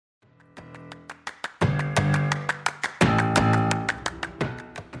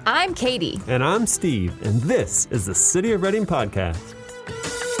I'm Katie. And I'm Steve, and this is the City of Reading Podcast.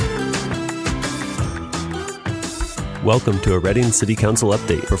 Welcome to a Reading City Council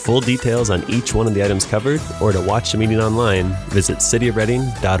update. For full details on each one of the items covered, or to watch the meeting online, visit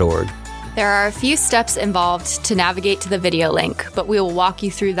cityofreading.org. There are a few steps involved to navigate to the video link, but we will walk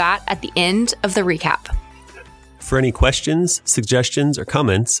you through that at the end of the recap. For any questions, suggestions, or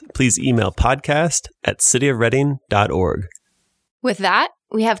comments, please email podcast@cityofreading.org. With that,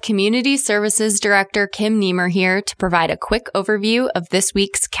 we have Community Services Director Kim Niemer here to provide a quick overview of this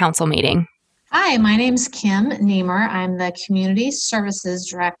week's council meeting. Hi, my name's Kim Niemer. I'm the Community Services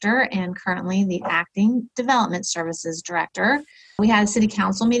Director and currently the Acting Development Services Director. We had a City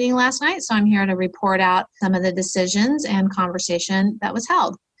Council meeting last night, so I'm here to report out some of the decisions and conversation that was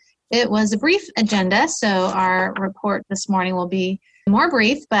held. It was a brief agenda, so our report this morning will be more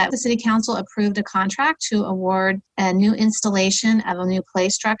brief, but the City Council approved a contract to award a new installation of a new play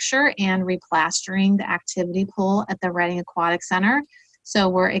structure and replastering the activity pool at the Reading Aquatic Center. So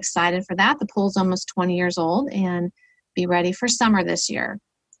we're excited for that. The pool's almost 20 years old and be ready for summer this year.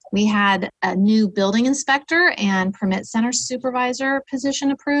 We had a new building inspector and permit center supervisor position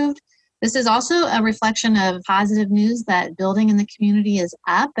approved. This is also a reflection of positive news that building in the community is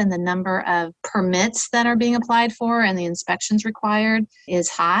up and the number of permits that are being applied for and the inspections required is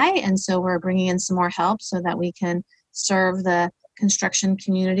high. And so we're bringing in some more help so that we can serve the construction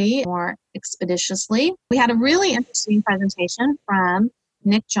community more expeditiously. We had a really interesting presentation from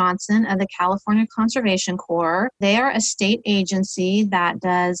Nick Johnson of the California Conservation Corps. They are a state agency that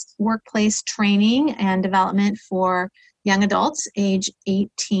does workplace training and development for young adults age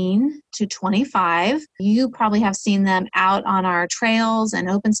 18 to 25. You probably have seen them out on our trails and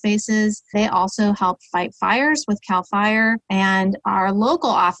open spaces. They also help fight fires with CAL FIRE. And our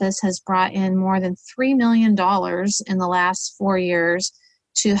local office has brought in more than $3 million in the last 4 years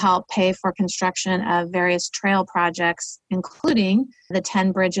to help pay for construction of various trail projects, including the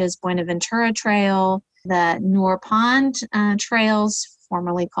 10 Bridges Buenaventura Trail, the Noor Pond trails,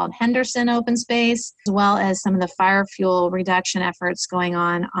 formerly called Henderson Open Space, as well as some of the fire fuel reduction efforts going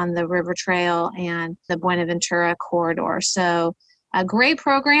on the River Trail and the Buenaventura corridor. So a great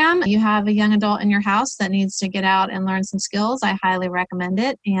program. You have a young adult in your house that needs to get out and learn some skills. I highly recommend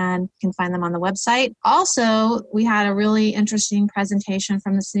it, and you can find them on the website. Also, we had a really interesting presentation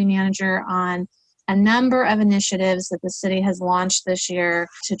from the city manager on a number of initiatives that the city has launched this year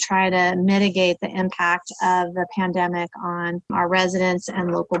to try to mitigate the impact of the pandemic on our residents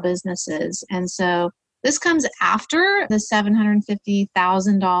and local businesses. And so this comes after the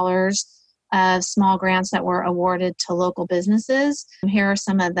 $750,000 of small grants that were awarded to local businesses. Here are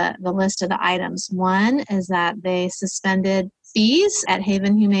some of the list of the items. One is that they suspended fees at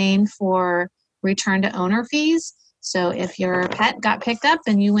Haven Humane for return to owner fees. So if your pet got picked up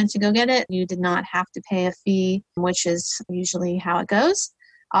and you went to go get it, you did not have to pay a fee, which is usually how it goes.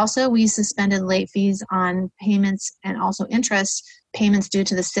 Also, we suspended late fees on payments and also interest payments due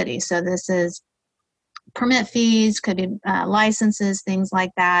to the city. So this is permit fees, could be licenses, things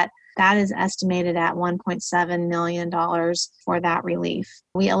like that. That is estimated at $1.7 million for that relief.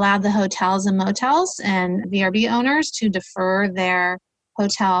 We allowed the hotels and motels and VRB owners to defer their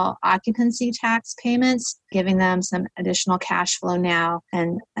hotel occupancy tax payments, giving them some additional cash flow now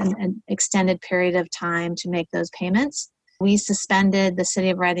and an extended period of time to make those payments. We suspended the City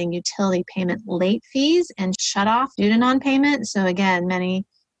of Reading utility payment late fees and shut off due to non-payment. So again, many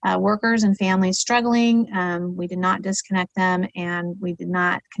workers and families struggling. We did not disconnect them, and we did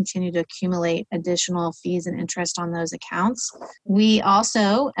not continue to accumulate additional fees and interest on those accounts. We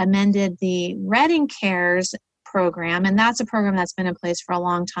also amended the Reading Cares program, and that's a program that's been in place for a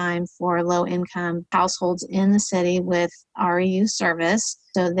long time for low-income households in the city with REU service.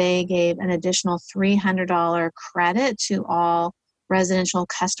 So they gave an additional $300 credit to all residential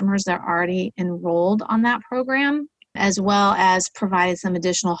customers that are already enrolled on that program, as well as provided some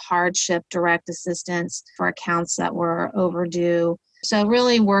additional hardship direct assistance for accounts that were overdue. So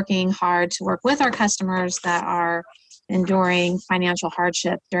really working hard to work with our customers that are enduring financial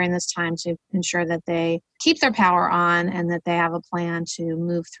hardship during this time to ensure that they keep their power on and that they have a plan to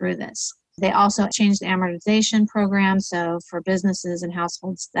move through this. They also changed the amortization program. So for businesses and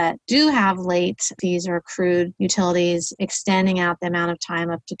households that do have late fees or accrued utilities, extending out the amount of time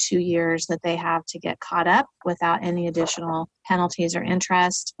up to 2 years that they have to get caught up without any additional penalties or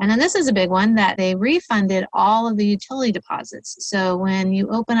interest. And then this is a big one, that they refunded all of the utility deposits. So when you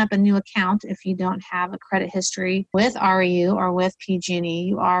open up a new account, if you don't have a credit history with REU or with PG&E,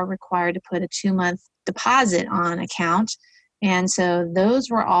 you are required to put a 2-month deposit on account. And so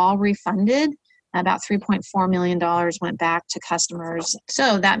those were all refunded About $3.4 million went back to customers.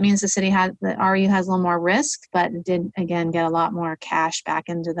 So that means the RU has a little more risk, but it did, again, get a lot more cash back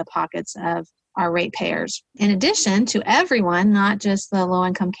into the pockets of our ratepayers. In addition to everyone, not just the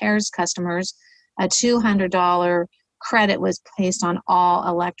low-income CARES customers, a $200 credit was placed on all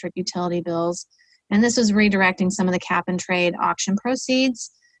electric utility bills. And this was redirecting some of the cap and trade auction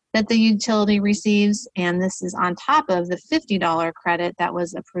proceeds that the utility receives, and this is on top of the $50 credit that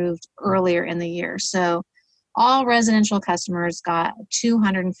was approved earlier in the year. So all residential customers got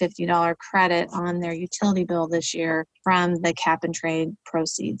 $250 credit on their utility bill this year from the cap and trade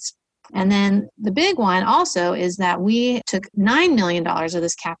proceeds. And then the big one also is that we took $9 million of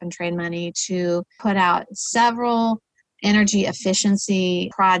this cap and trade money to put out several energy efficiency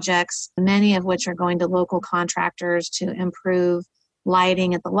projects, many of which are going to local contractors to improve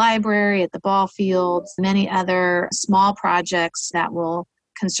lighting at the library, at the ball fields, many other small projects that will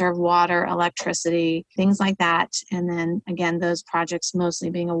conserve water, electricity, things like that. And then again, those projects mostly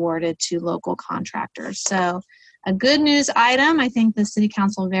being awarded to local contractors. So a good news item. I think the City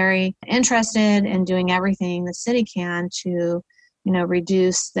Council very interested in doing everything the city can to,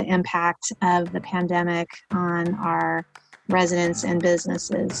 reduce the impact of the pandemic on our residents and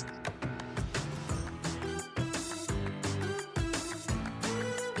businesses.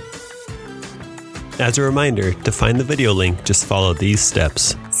 As a reminder, to find the video link, just follow these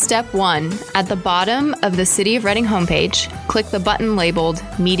steps. Step 1. At the bottom of the City of Reading homepage, click the button labeled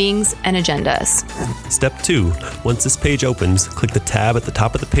Meetings and Agendas. Step 2. Once this page opens, click the tab at the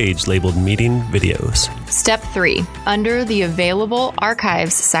top of the page labeled Meeting Videos. Step 3. Under the Available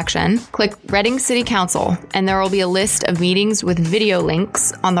Archives section, click Reading City Council, and there will be a list of meetings with video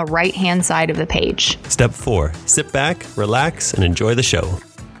links on the right-hand side of the page. Step 4. Sit back, relax, and enjoy the show.